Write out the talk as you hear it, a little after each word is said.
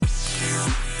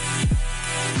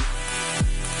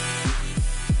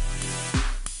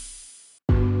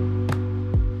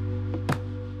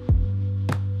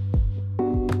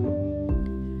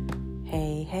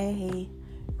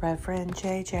Reverend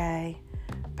JJ,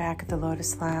 back at the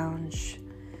Lotus Lounge,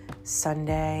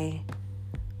 Sunday,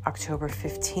 October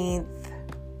 15th.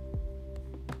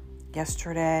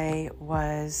 Yesterday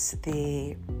was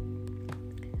the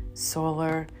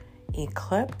solar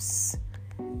eclipse,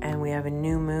 and we have a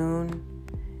new moon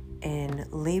in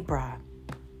Libra.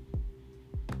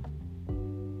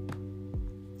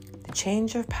 The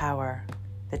change of power,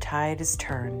 the tide is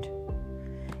turned.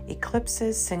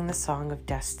 Eclipses sing the song of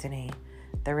destiny.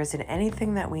 There isn't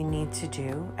anything that we need to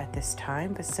do at this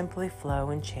time but simply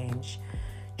flow and change.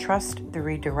 Trust the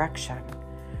redirection.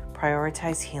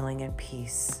 Prioritize healing and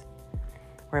peace.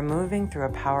 We're moving through a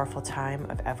powerful time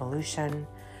of evolution.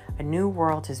 A new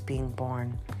world is being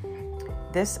born.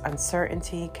 This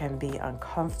uncertainty can be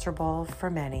uncomfortable for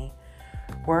many.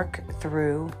 Work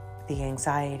through the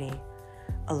anxiety.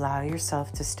 Allow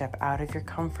yourself to step out of your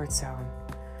comfort zone.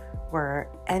 We're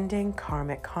ending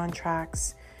karmic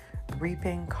contracts,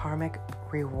 reaping karmic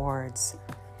rewards,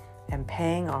 and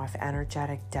paying off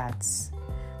energetic debts.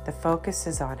 The focus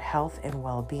is on health and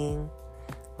well-being.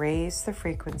 Raise the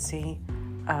frequency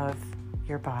of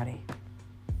your body.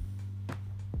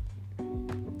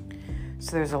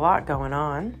 So there's a lot going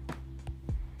on.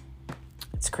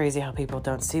 It's crazy how people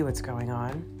don't see what's going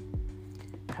on.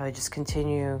 How they just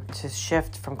continue to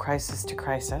shift from crisis to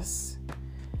crisis.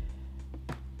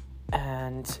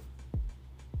 And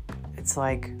it's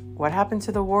like, what happened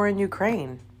to the war in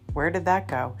Ukraine? Where did that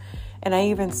go? And I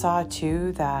even saw,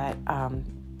 too, that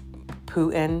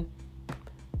Putin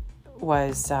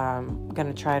was going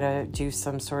to try to do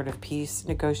some sort of peace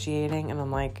negotiating. And I'm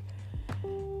like,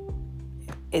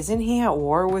 isn't he at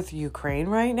war with Ukraine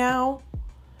right now?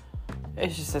 It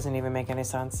just doesn't even make any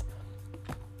sense.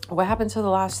 What happened to the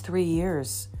last 3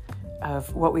 years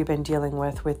of what we've been dealing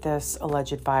with this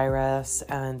alleged virus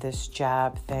and this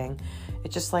jab thing? It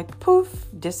just like poof,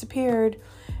 disappeared.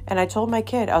 And I told my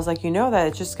kid, I was like, you know that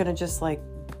it's just going to just like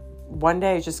one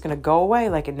day it's just going to go away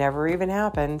like it never even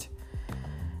happened.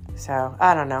 So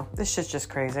I don't know. This shit's just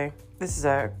crazy. This is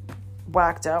a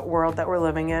whacked out world that we're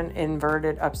living in,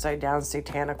 inverted, upside down,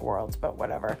 satanic world, but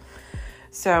whatever.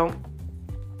 So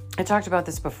I talked about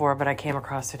this before, but I came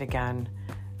across it again.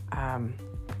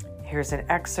 Here's an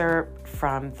excerpt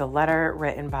from the letter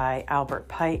written by Albert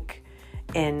Pike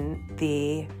in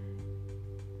the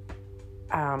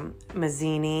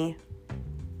Mazzini,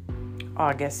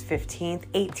 August 15th,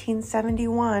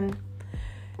 1871.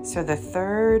 So the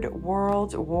Third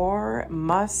World War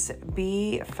must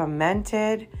be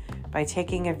fomented by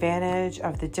taking advantage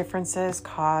of the differences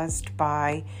caused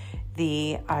by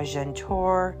the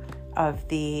agentur of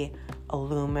the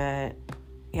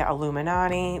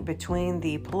Illuminati between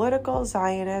the political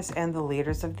Zionists and the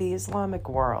leaders of the Islamic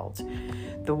world.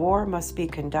 The war must be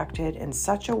conducted in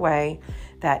such a way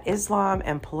that Islam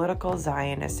and political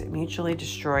Zionists mutually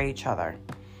destroy each other.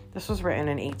 This was written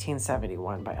in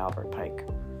 1871 by Albert Pike.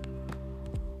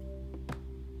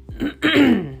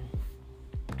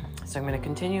 So I'm going to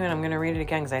continue and I'm going to read it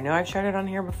again because I know I've shared it on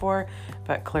here before,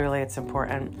 but clearly it's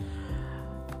important.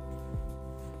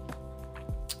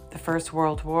 The First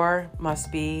World War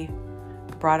must be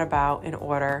brought about in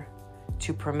order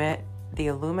to permit the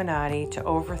Illuminati to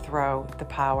overthrow the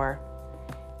power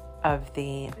of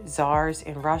the czars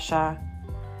in Russia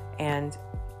and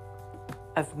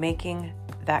of making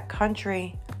that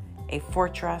country a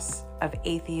fortress of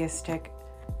atheistic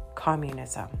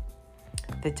communism.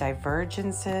 The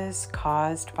divergences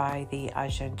caused by the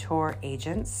agentur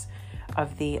agents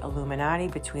of the Illuminati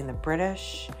between the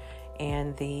British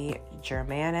and the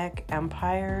Germanic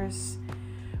empires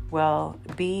will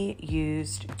be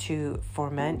used to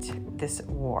foment this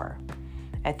war.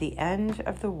 At the end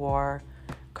of the war,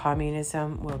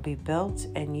 communism will be built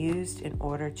and used in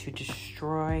order to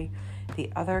destroy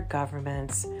the other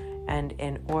governments and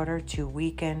in order to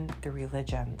weaken the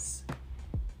religions.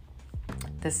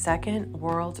 The Second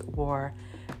World War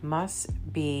must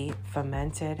be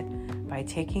fomented by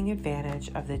taking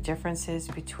advantage of the differences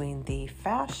between the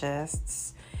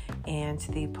fascists and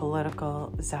the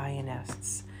political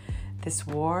Zionists. This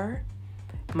war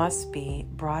must be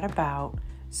brought about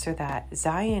so that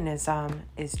Zionism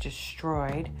is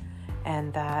destroyed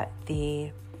and that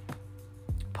the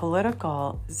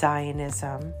political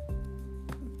Zionism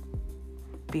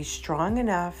be strong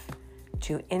enough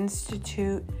to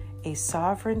institute a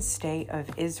sovereign state of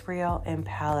Israel and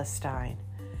Palestine.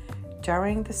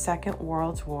 During the Second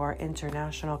World War,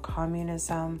 international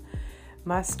communism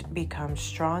must become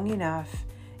strong enough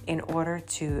in order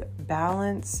to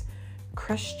balance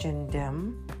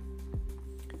Christendom,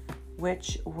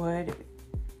 which would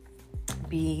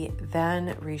be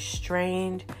then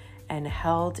restrained and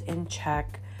held in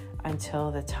check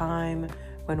until the time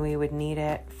when we would need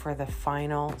it for the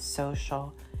final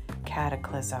social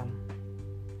cataclysm.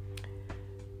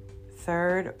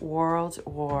 Third World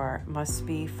War must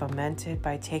be fomented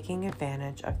by taking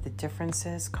advantage of the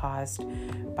differences caused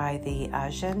by the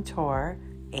agentur,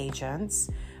 agents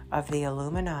of the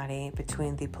Illuminati,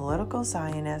 between the political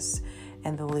Zionists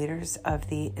and the leaders of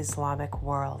the Islamic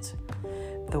world.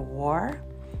 The war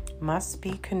must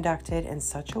be conducted in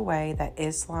such a way that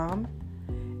Islam,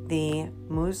 the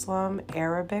Muslim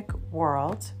Arabic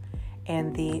world,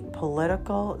 and the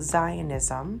political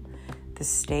Zionism, the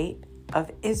state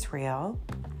of Israel,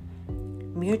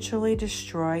 mutually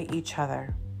destroy each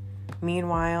other.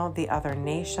 Meanwhile, the other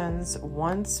nations,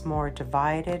 once more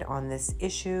divided on this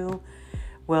issue,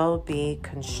 will be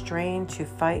constrained to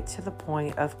fight to the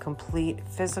point of complete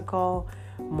physical,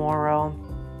 moral,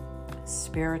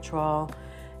 spiritual,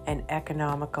 and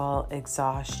economical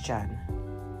exhaustion.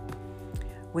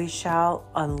 We shall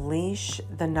unleash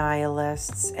the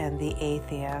nihilists and the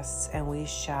atheists, and we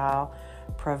shall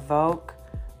provoke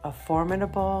a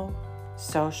formidable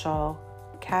social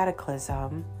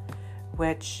cataclysm,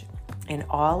 which in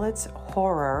all its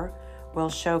horror will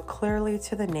show clearly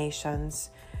to the nations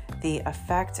the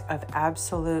effect of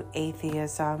absolute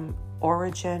atheism,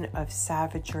 origin of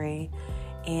savagery,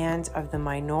 and of the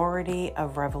minority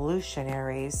of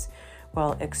revolutionaries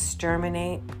will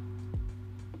exterminate.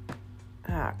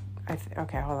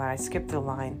 Okay, hold on. I skipped the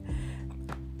line.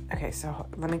 Okay, so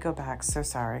let me go back. So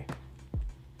sorry.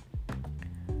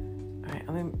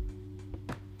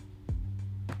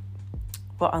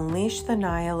 We'll unleash the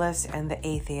nihilists and the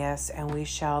atheists, and we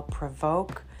shall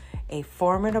provoke a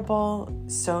formidable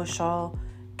social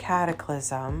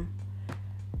cataclysm,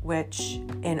 which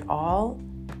in all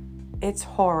its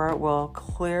horror will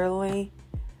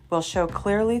show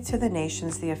clearly to the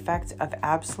nations the effect of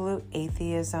absolute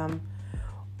atheism,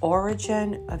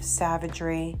 origin of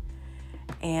savagery,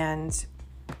 and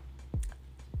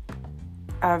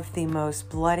of the most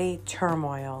bloody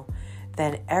turmoil.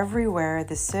 Then everywhere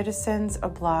the citizens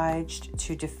obliged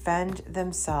to defend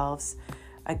themselves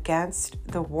against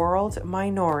the world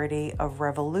minority of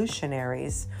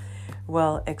revolutionaries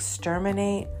will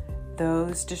exterminate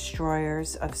those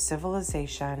destroyers of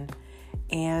civilization,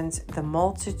 and the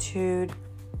multitude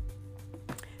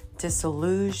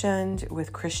disillusioned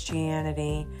with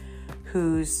Christianity,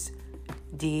 whose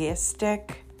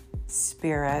deistic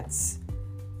spirits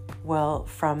will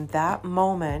from that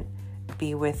moment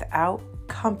be without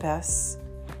compass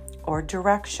or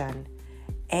direction,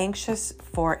 anxious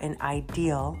for an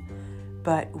ideal,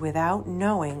 but without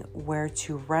knowing where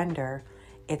to render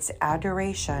its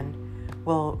adoration,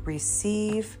 will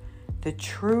receive the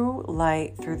true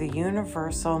light through the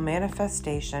universal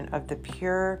manifestation of the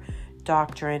pure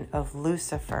doctrine of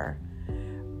Lucifer,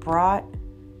 brought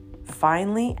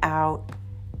finally out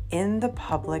in the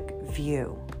public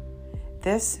view.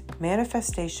 This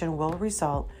manifestation will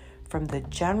result from the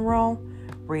general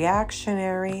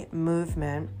reactionary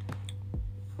movement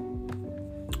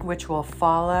which will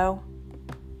follow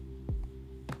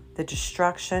the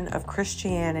destruction of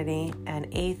Christianity and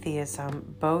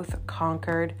atheism, both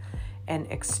conquered and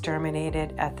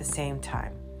exterminated at the same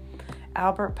time.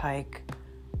 Albert Pike,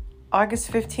 August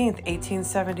 15th,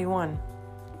 1871.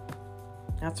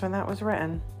 That's when that was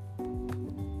written.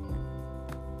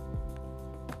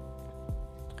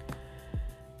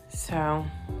 So,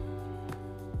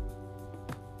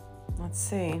 let's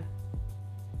see.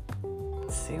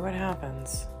 Let's see what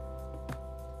happens.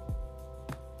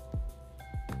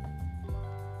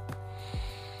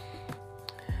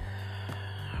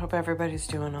 Hope everybody's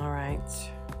doing all right.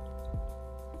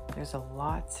 There's a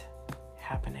lot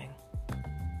happening.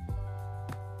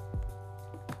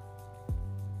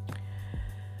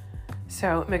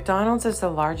 So, McDonald's is the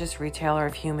largest retailer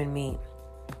of human meat.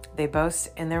 They boast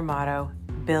in their motto,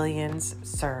 billions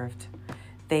served.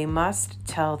 They must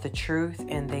tell the truth,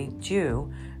 and they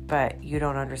do, but you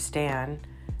don't understand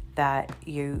that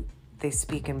they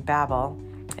speak in babble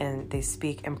and they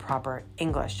speak in proper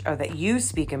English, or that you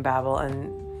speak in babble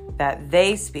and that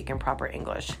they speak in proper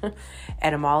English.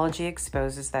 Etymology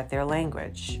exposes that their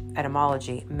language.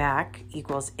 Etymology, Mac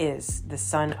equals is, the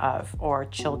son of, or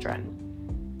children.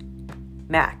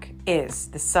 Mac is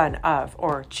the son of,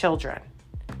 or children.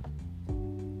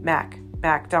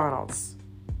 McDonald's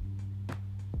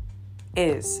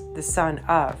is the son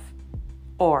of,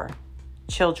 or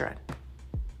children.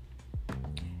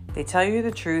 They tell you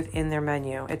the truth in their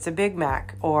menu. It's a Big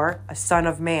Mac or a Son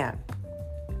of Man.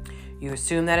 You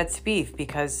assume that it's beef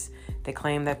because they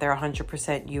claim that they're 100%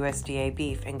 USDA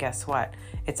beef. And guess what?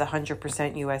 It's 100%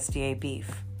 USDA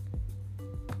beef.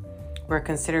 We're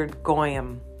considered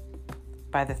goyim.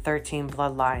 by the 13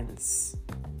 bloodlines,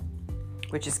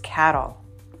 which is cattle.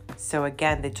 So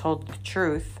again, they told the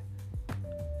truth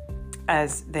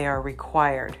as they are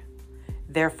required.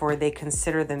 Therefore, they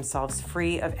consider themselves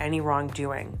free of any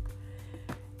wrongdoing.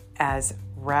 As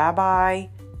Rabbi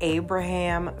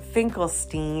Abraham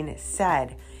Finkelstein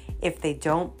said, if they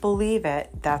don't believe it,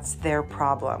 that's their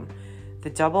problem. The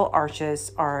double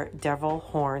arches are devil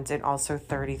horns and also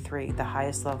 33, the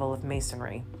highest level of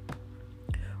masonry.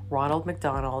 Ronald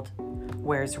McDonald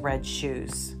wears red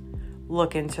shoes.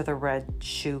 Look into the Red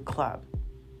Shoe Club.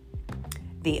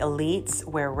 The elites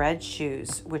wear red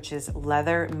shoes, which is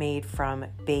leather made from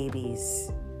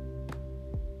babies.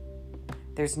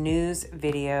 There's news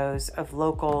videos of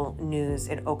local news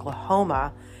in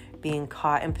Oklahoma being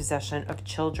caught in possession of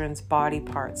children's body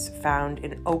parts found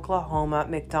in Oklahoma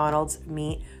McDonald's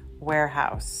meat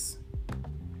warehouse.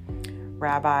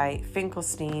 Rabbi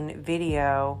Finkelstein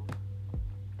video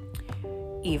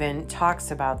even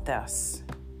talks about this.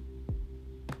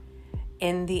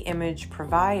 In the image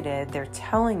provided, they're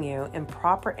telling you in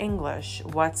proper English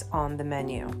what's on the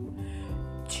menu.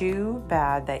 Too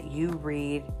bad that you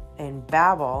read and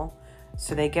babble,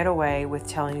 so they get away with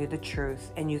telling you the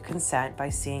truth and you consent by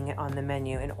seeing it on the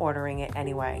menu and ordering it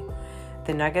anyway.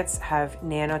 The nuggets have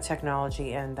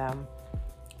nanotechnology in them,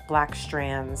 black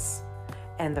strands,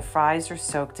 and the fries are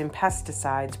soaked in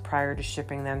pesticides prior to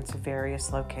shipping them to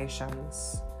various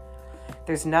locations.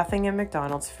 There's nothing in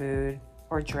McDonald's food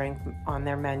or drink on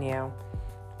their menu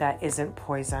that isn't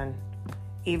poison.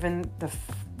 Even the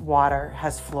water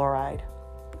has fluoride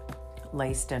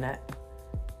laced in it.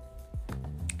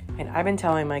 And I've been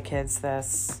telling my kids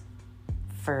this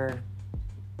for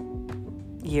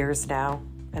years now,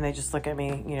 and they just look at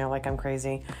me, like I'm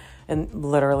crazy. And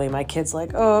literally my kid's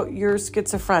like, oh, you're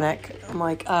schizophrenic. I'm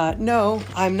like, no,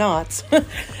 I'm not.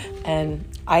 And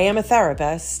I am a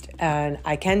therapist, and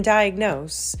I can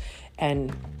diagnose.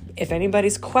 And if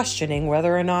anybody's questioning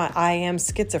whether or not I am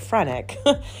schizophrenic,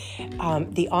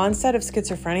 the onset of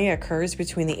schizophrenia occurs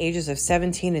between the ages of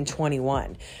 17 and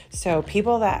 21. So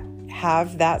people that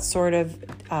have that sort of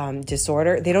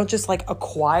disorder, they don't just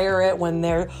acquire it when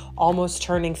they're almost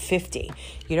turning 50.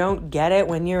 You don't get it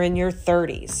when you're in your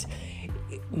 30s.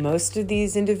 Most of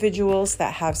these individuals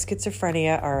that have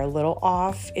schizophrenia are a little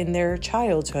off in their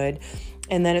childhood,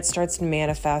 and then it starts to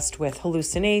manifest with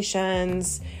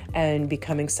hallucinations and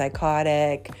becoming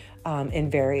psychotic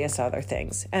and various other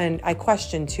things. And I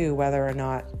question, too, whether or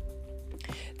not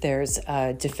there's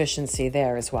a deficiency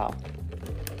there as well.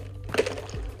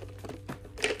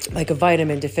 Like a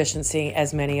vitamin deficiency,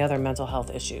 as many other mental health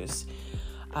issues.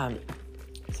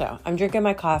 So I'm drinking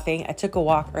my coffee. I took a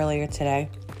walk earlier today.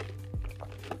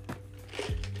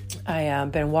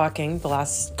 I've been walking the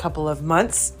last couple of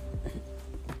months.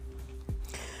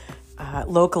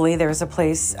 Locally, there's a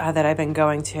place that I've been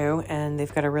going to, and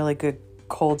they've got a really good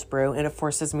cold brew, and it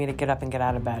forces me to get up and get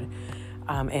out of bed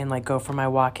and go for my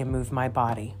walk and move my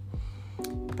body.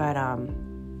 But I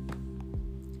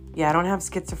don't have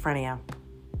schizophrenia.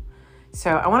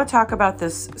 So I want to talk about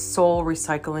this soul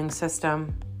recycling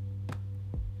system,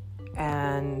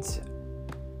 and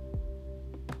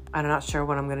I'm not sure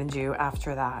what I'm going to do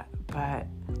after that, but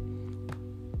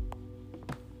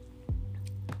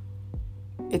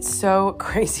it's so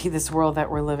crazy, this world that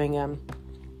we're living in.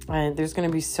 And there's going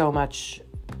to be so much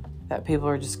that people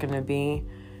are just going to be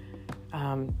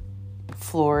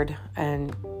floored.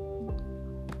 And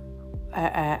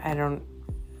I don't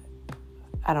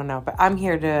know. But I'm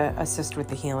here to assist with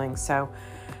the healing. So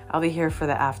I'll be here for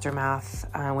the aftermath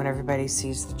when everybody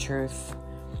sees the truth.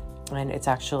 And it's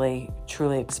actually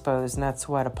truly exposed. And that's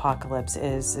what apocalypse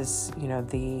is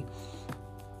the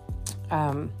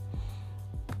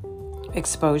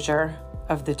exposure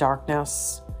of the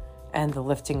darkness and the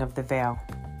lifting of the veil.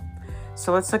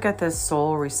 So let's look at this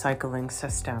soul recycling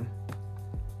system.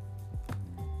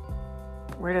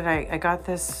 Where did I got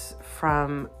this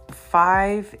from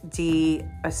 5D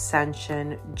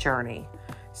Ascension Journey.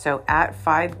 So at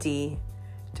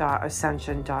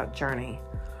 5D.ascension.journey.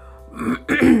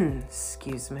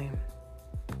 Excuse me.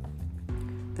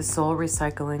 The soul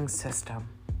recycling system.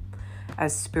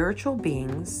 As spiritual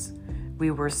beings,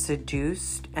 we were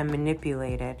seduced and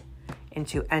manipulated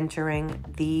into entering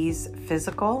these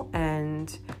physical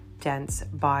and dense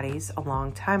bodies a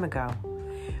long time ago.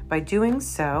 By doing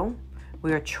so,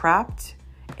 we are trapped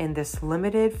in this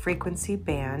limited frequency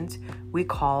band we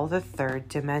call the third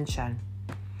dimension.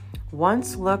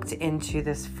 Once looked into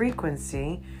this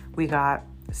frequency, we got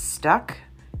stuck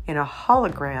in a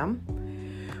hologram,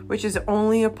 which is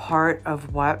only a part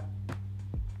of what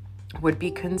would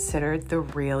be considered the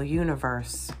real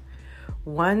universe.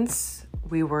 Once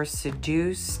we were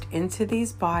seduced into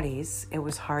these bodies, it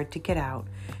was hard to get out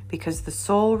because the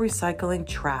soul recycling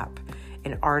trap,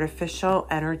 an artificial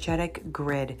energetic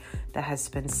grid that has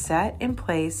been set in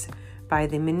place by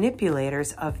the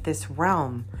manipulators of this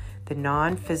realm, the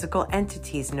non-physical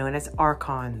entities known as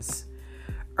archons.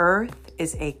 Earth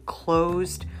is a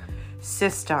closed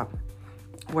system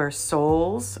where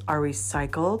souls are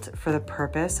recycled for the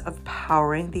purpose of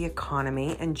powering the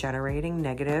economy and generating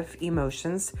negative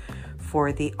emotions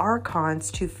for the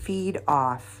archons to feed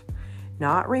off,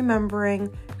 not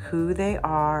remembering who they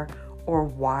are or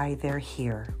why they're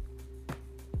here.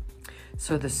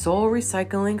 So the soul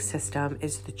recycling system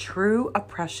is the true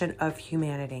oppression of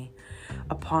humanity.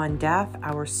 Upon death,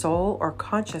 our soul or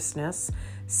consciousness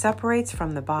separates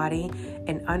from the body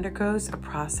and undergoes a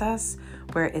process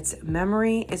where its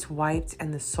memory is wiped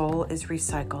and the soul is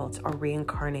recycled or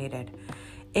reincarnated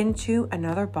into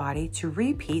another body to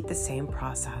repeat the same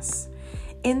process.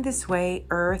 In this way,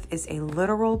 Earth is a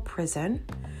literal prison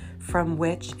from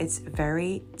which it's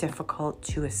very difficult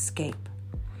to escape.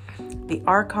 The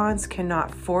archons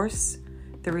cannot force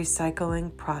the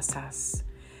recycling process.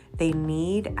 They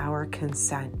need our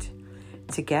consent.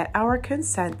 To get our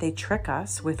consent, they trick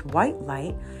us with white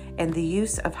light and the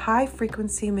use of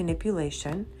high-frequency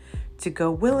manipulation to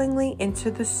go willingly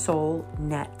into the soul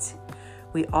net.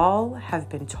 We all have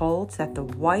been told that the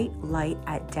white light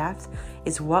at death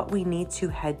is what we need to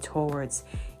head towards.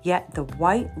 Yet the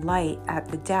white light at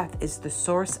the death is the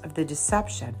source of the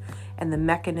deception and the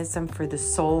mechanism for the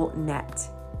soul net.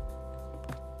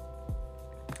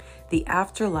 The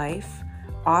afterlife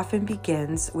often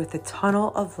begins with a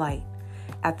tunnel of light.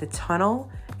 At the tunnel,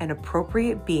 an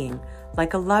appropriate being,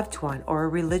 like a loved one or a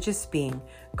religious being,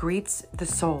 greets the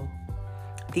soul.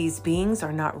 These beings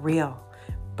are not real,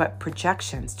 but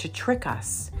projections to trick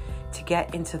us to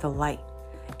get into the light.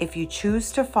 If you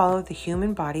choose to follow, the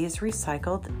human body is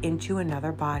recycled into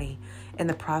another body, and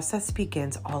the process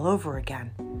begins all over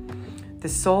again. The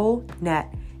soul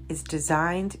net is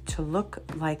designed to look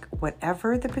like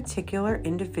whatever the particular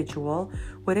individual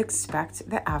would expect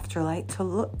the afterlife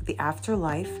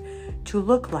to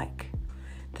look like.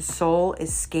 The soul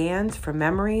is scanned for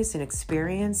memories and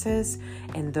experiences,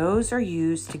 and those are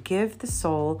used to give the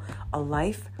soul a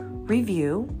life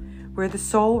review where the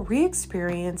soul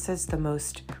re-experiences the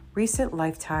most recent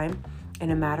lifetime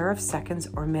in a matter of seconds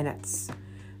or minutes.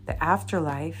 The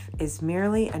afterlife is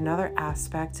merely another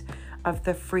aspect of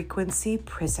the frequency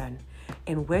prison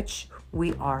in which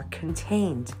we are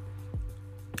contained.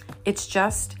 It's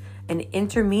just an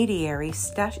intermediary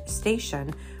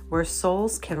station where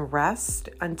souls can rest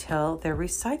until they're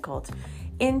recycled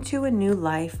into a new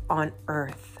life on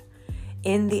Earth.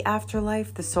 In the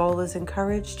afterlife, the soul is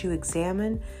encouraged to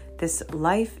examine this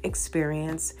life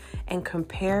experience and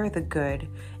compare the good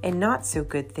and not so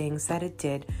good things that it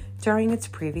did during its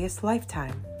previous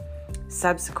lifetime.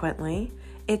 Subsequently,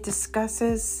 it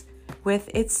discusses with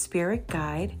its spirit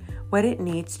guide what it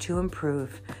needs to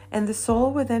improve, and the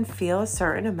soul will then feel a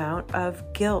certain amount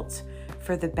of guilt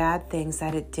for the bad things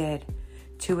that it did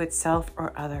to itself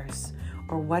or others,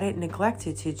 or what it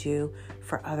neglected to do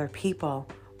for other people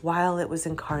while it was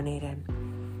incarnated.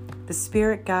 The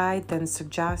spirit guide then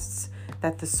suggests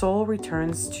that the soul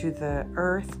returns to the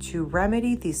earth to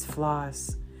remedy these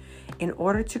flaws. In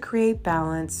order to create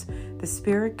balance, the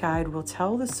spirit guide will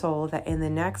tell the soul that in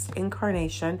the next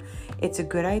incarnation, it's a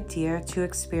good idea to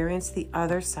experience the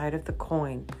other side of the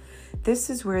coin.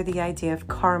 This is where the idea of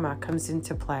karma comes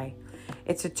into play.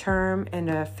 It's a term and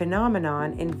a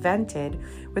phenomenon invented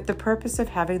with the purpose of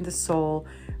having the soul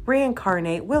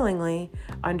reincarnate willingly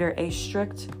under a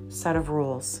strict set of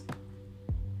rules.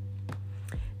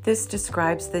 This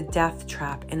describes the death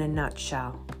trap in a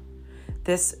nutshell.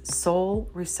 This soul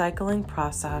recycling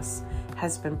process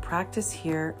has been practiced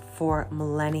here for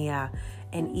millennia,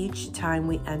 and each time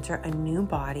we enter a new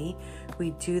body,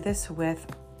 we do this with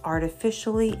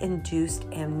artificially induced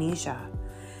amnesia.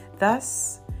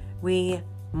 Thus, we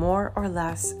more or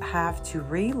less have to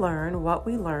relearn what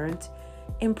we learned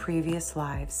in previous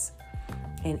lives.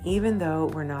 And even though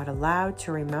we're not allowed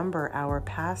to remember our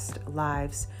past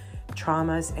lives,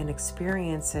 traumas, and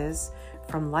experiences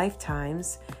from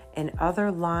lifetimes and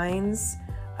other lines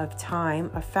of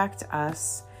time affect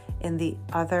us in the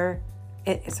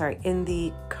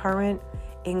current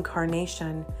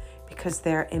incarnation because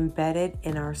they're embedded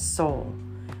in our soul.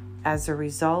 As a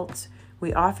result,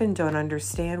 we often don't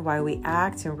understand why we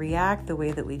act and react the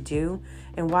way that we do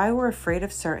and why we're afraid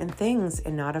of certain things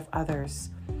and not of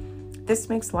others. This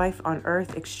makes life on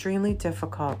Earth extremely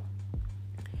difficult.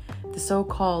 The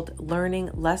so-called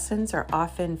learning lessons are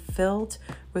often filled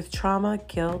with trauma,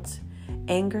 guilt,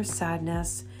 anger,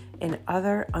 sadness, and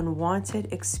other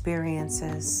unwanted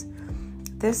experiences.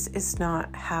 This is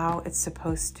not how it's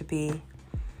supposed to be.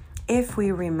 If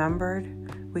we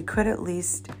remembered, we could at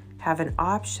least have an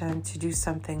option to do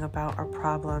something about our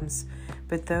problems.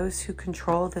 But those who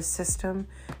control the system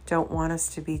don't want us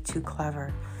to be too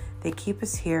clever. They keep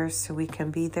us here so we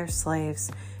can be their slaves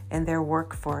and their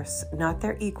workforce, not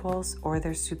their equals or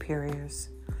their superiors.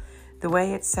 The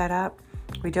way it's set up,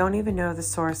 we don't even know the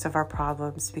source of our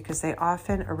problems because they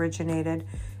often originated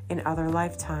in other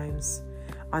lifetimes.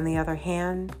 On the other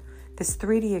hand, this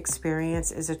 3D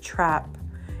experience is a trap,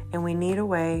 and we need a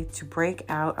way to break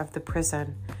out of the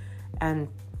prison. And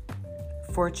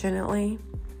fortunately,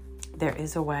 there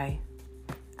is a way.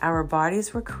 Our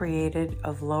bodies were created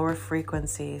of lower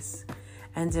frequencies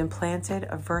and implanted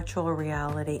a virtual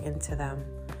reality into them.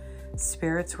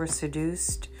 Spirits were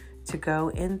seduced to go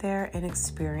in there and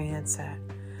experience it.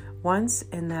 Once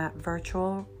in that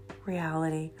virtual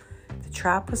reality, the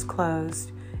trap was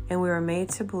closed, and we were made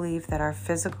to believe that our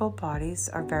physical bodies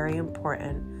are very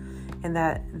important and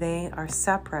that they are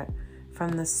separate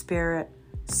from the spirit,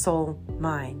 soul,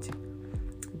 mind.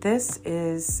 This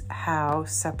is how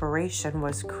separation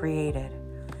was created.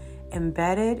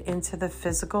 Embedded into the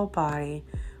physical body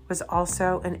was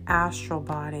also an astral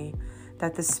body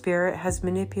that the spirit has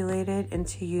manipulated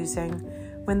into using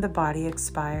when the body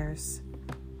expires.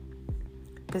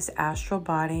 This astral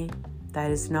body that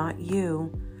is not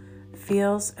you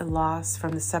feels a loss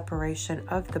from the separation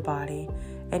of the body,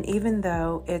 and even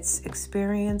though it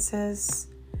experiences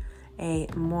a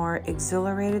more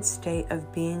exhilarated state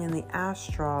of being in the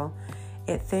astral,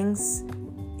 it thinks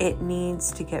it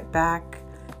needs to get back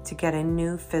to get a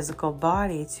new physical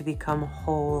body to become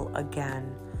whole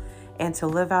again and to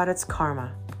live out its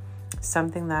karma,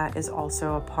 something that is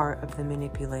also a part of the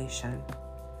manipulation.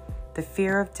 The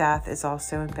fear of death is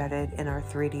also embedded in our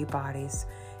 3D bodies,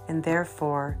 and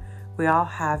therefore we all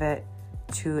have it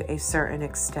to a certain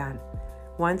extent.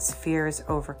 Once fear is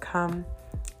overcome,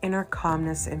 inner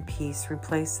calmness and peace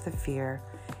replace the fear,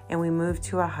 and we move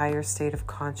to a higher state of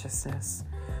consciousness,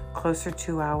 closer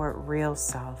to our real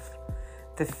self.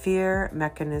 The fear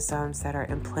mechanisms that are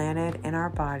implanted in our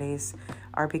bodies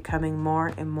are becoming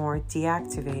more and more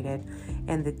deactivated,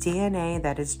 and the DNA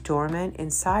that is dormant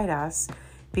inside us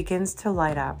begins to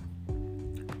light up,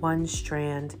 one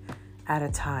strand at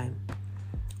a time.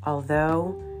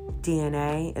 Although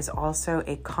DNA is also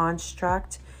a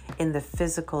construct in the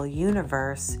physical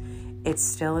universe, it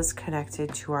still is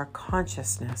connected to our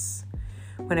consciousness.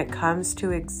 When it comes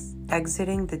to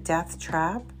exiting the death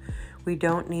trap, we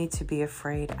don't need to be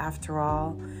afraid. After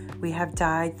all, we have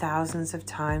died thousands of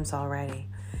times already,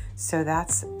 so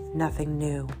that's nothing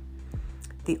new.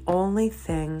 The only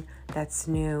thing that's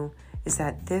new is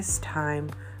that this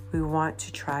time we want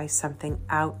to try something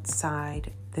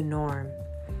outside the norm.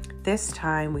 This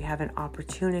time we have an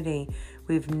opportunity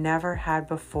we've never had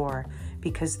before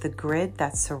because the grid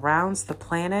that surrounds the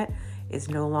planet is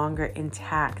no longer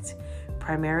intact,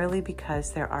 primarily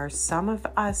because there are some of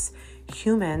us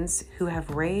humans who have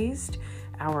raised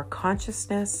our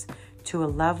consciousness to a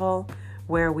level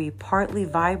where we partly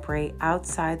vibrate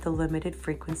outside the limited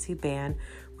frequency band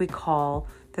we call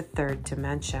the third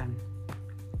dimension.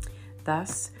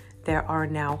 Thus, there are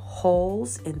now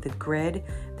holes in the grid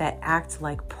that act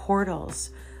like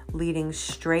portals leading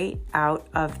straight out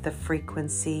of the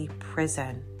frequency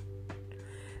prison.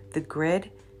 The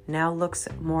grid now looks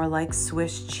more like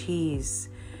Swiss cheese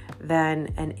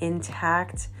than an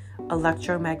intact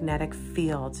electromagnetic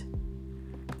field.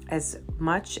 As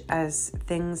much as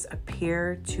things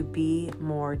appear to be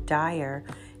more dire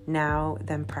now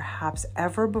than perhaps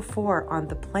ever before on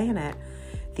the planet,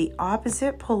 the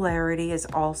opposite polarity is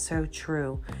also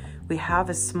true. We have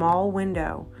a small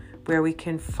window where we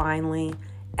can finally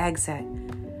exit.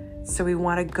 So we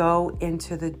want to go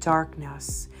into the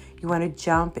darkness. You want to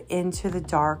jump into the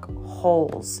dark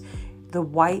holes. The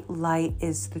white light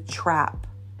is the trap.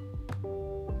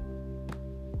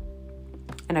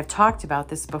 And I've talked about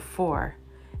this before.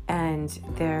 And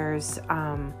there's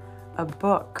a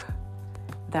book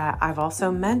that I've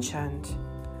also mentioned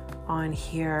on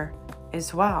here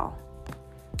as well.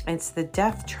 It's The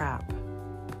Death Trap.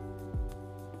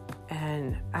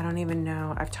 And I don't even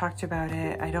know. I've talked about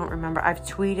it. I don't remember. I've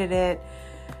tweeted it.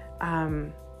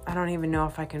 I don't even know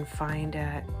if I can find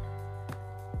it,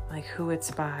 like who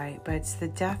it's by. But it's The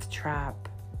Death Trap.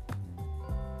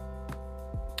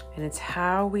 And it's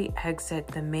how we exit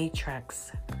the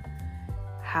matrix.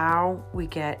 How we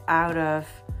get out of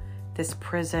this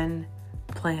prison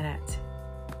planet.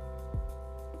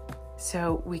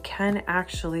 So we can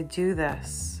actually do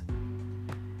this.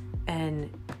 And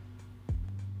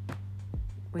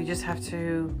we just have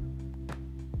to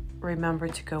remember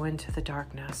to go into the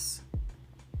darkness.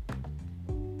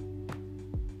 I'm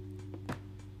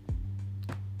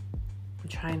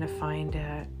trying to find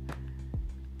it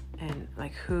and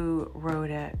like who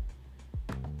wrote it,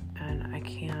 and I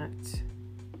can't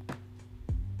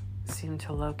seem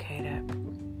to locate it.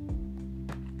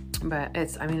 But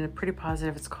it's, I mean, pretty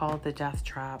positive it's called The Death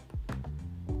Trap.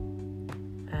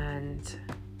 And,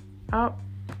 oh,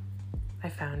 I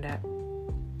found it.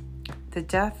 The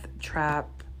Death Trap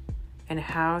and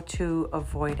How to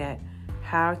Avoid It.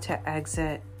 How to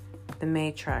Exit the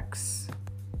Matrix.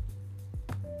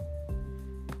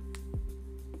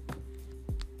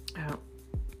 Oh,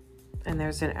 and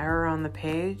there's an error on the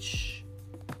page,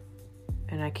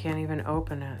 and I can't even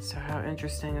open it. So how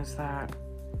interesting is that?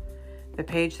 The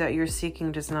page that you're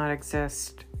seeking does not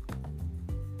exist.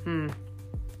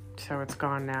 So it's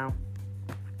gone now.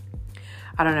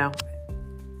 I don't know.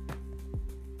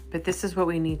 But this is what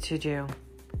we need to do.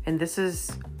 And this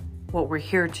is what we're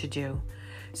here to do.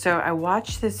 So I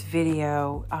watched this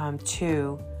video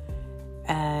too.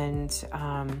 And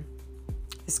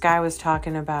this guy was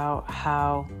talking about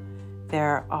how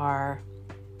there are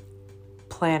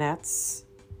planets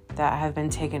that have been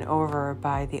taken over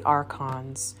by the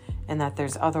Archons, and that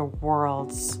there's other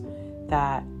worlds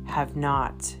that have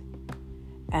not.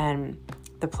 And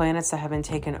the planets that have been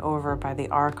taken over by the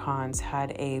Archons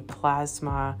had a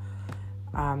plasma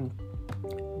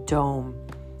dome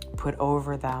put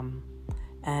over them.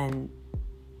 And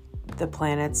the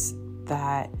planets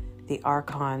that the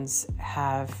Archons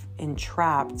have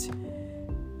entrapped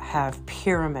have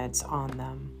pyramids on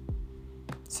them.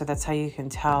 So that's how you can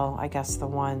tell, I guess, the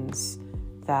ones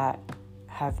that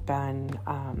have been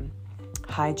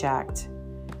hijacked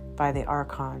by the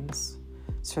Archons.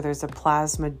 So there's a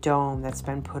plasma dome that's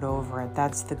been put over it.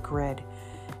 That's the grid.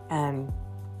 And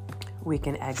we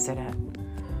can exit it.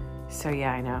 So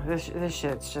yeah, I know. This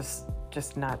shit's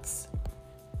just nuts.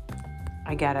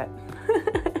 I get it.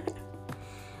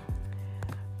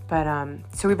 But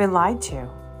so we've been lied to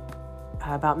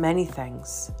about many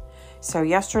things. So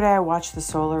yesterday I watched the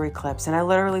solar eclipse and I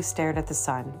literally stared at the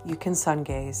sun. You can sun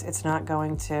gaze. It's not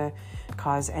going to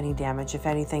cause any damage. If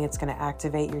anything, it's going to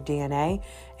activate your DNA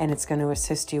and it's going to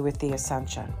assist you with the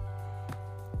ascension.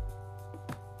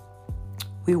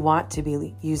 We want to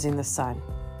be using the sun.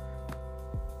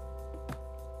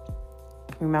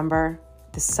 Remember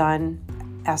the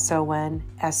sun, S-O-N,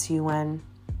 S-U-N.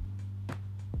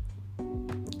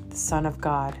 The Son of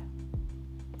God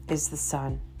is the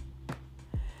sun.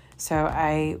 So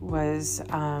I was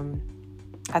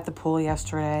at the pool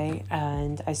yesterday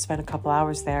and I spent a couple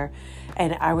hours there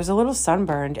and I was a little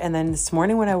sunburned. And then this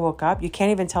morning when I woke up, you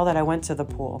can't even tell that I went to the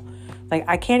pool. Like,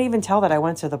 I can't even tell that I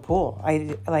went to the pool.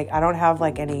 I don't have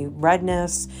like any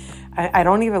redness. I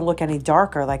don't even look any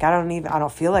darker. Like, I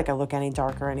don't feel like I look any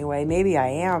darker anyway. Maybe I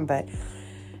am, but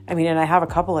I mean, and I have a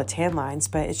couple of tan lines,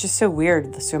 but it's just so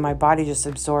weird. So my body just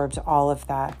absorbs all of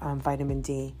that vitamin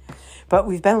D. But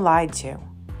we've been lied to.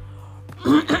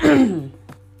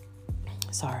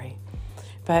 Sorry.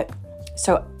 But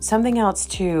so something else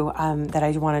too that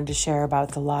I wanted to share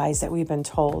about the lies that we've been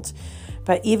told.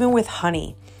 But even with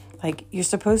honey, like, you're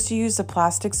supposed to use a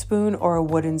plastic spoon or a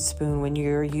wooden spoon when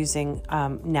you're using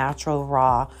natural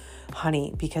raw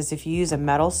honey, because if you use a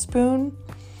metal spoon,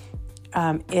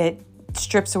 it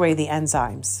strips away the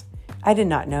enzymes. I did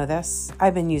not know this.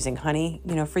 I've been using honey,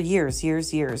 for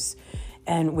years,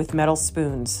 and with metal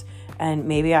spoons. And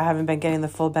maybe I haven't been getting the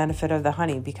full benefit of the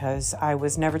honey because I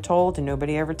was never told and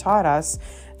nobody ever taught us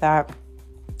that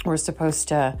we're supposed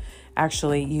to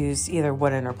actually use either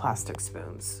wooden or plastic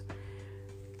spoons.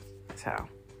 So,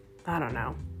 I don't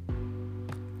know.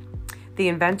 The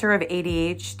inventor of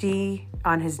ADHD,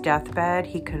 on his deathbed,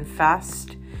 he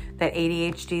confessed that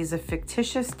ADHD is a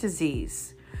fictitious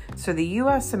disease. So the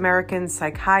U.S. American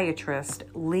psychiatrist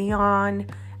Leon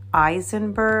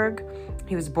Eisenberg,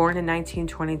 he was born in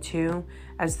 1922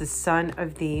 as the son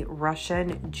of the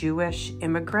Russian Jewish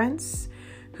immigrants,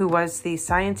 who was the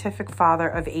scientific father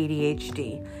of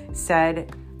ADHD,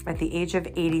 said at the age of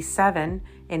 87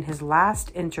 in his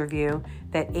last interview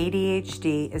that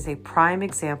ADHD is a prime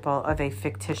example of a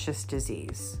fictitious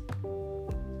disease.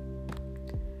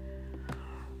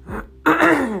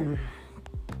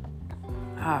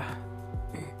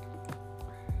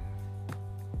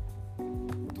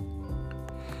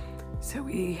 So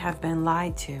we have been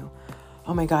lied to.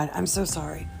 Oh my God, I'm so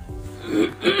sorry.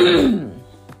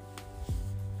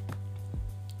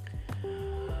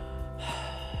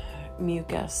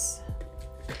 Mucus.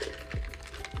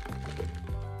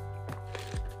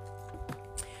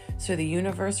 So the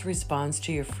universe responds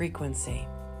to your frequency.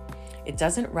 It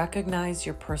doesn't recognize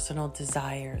your personal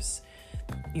desires,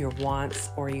 your wants,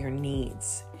 or your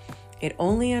needs. It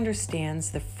only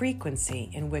understands the frequency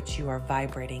in which you are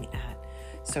vibrating at.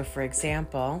 So, for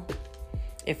example,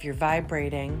 if you're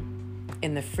vibrating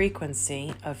in the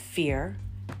frequency of fear,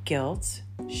 guilt,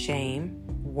 shame,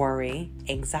 worry,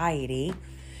 anxiety,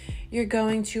 you're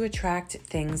going to attract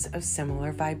things of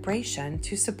similar vibration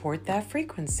to support that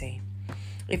frequency.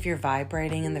 If you're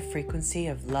vibrating in the frequency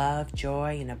of love,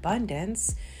 joy, and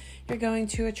abundance, you're going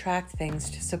to attract things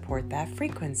to support that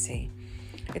frequency.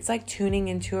 It's like tuning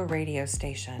into a radio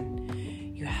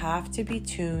station. You have to be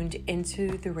tuned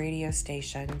into the radio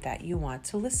station that you want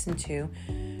to listen to,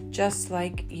 just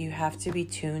like you have to be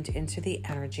tuned into the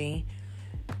energy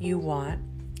you want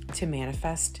to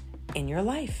manifest in your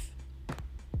life.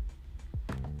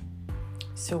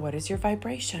 So what is your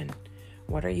vibration?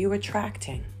 What are you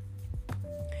attracting?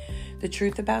 The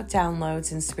truth about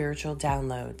downloads and spiritual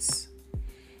downloads.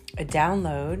 A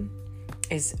download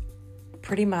is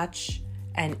pretty much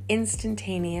an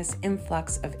instantaneous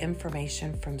influx of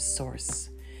information from source.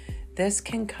 This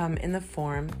can come in the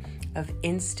form of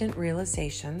instant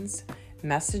realizations,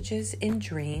 messages in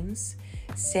dreams,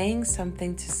 saying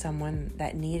something to someone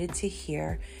that needed to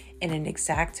hear in an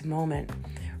exact moment,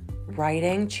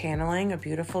 writing, channeling a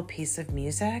beautiful piece of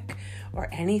music, or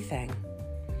anything.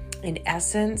 In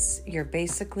essence, you're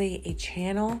basically a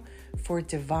channel for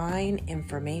divine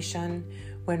information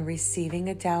when receiving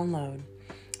a download.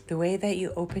 The way that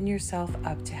you open yourself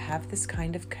up to have this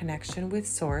kind of connection with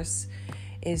Source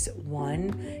is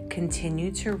 1, continue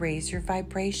to raise your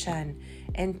vibration,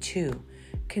 and 2,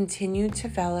 continue to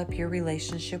develop your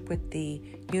relationship with the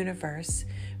universe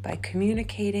by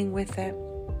communicating with it,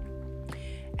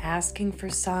 asking for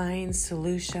signs,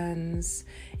 solutions,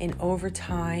 and over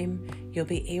time, you'll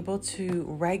be able to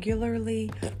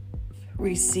regularly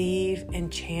receive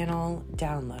and channel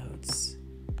downloads.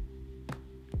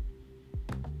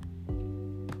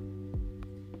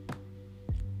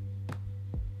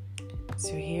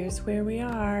 So here's where we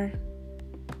are.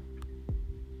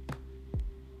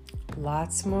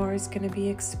 Lots more is going to be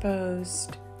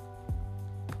exposed.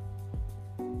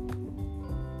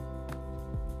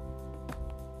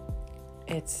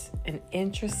 It's an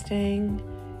interesting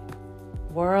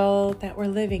world that we're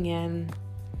living in,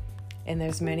 and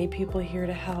there's many people here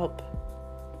to help.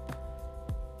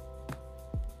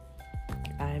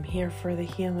 I'm here for the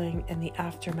healing and the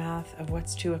aftermath of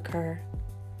what's to occur.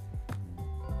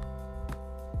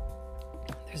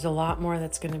 There's a lot more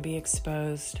that's going to be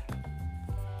exposed.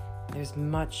 There's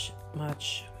much,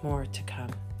 much more to come.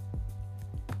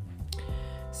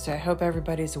 So I hope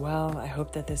everybody's well. I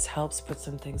hope that this helps put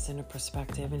some things into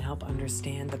perspective and help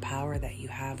understand the power that you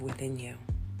have within you.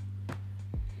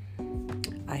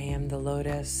 I am the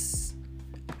lotus.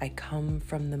 I come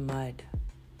from the mud,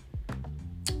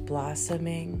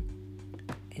 blossoming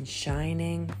and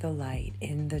shining the light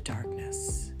in the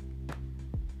darkness.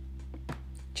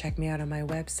 Check me out on my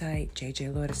website,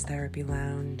 JJ Lotus Therapy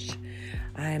Lounge.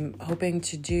 I'm hoping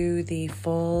to do the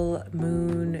full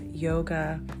moon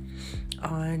yoga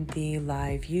on the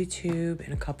live YouTube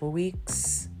in a couple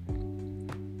weeks.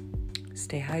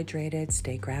 Stay hydrated,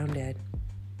 stay grounded.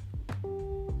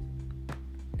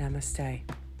 Namaste.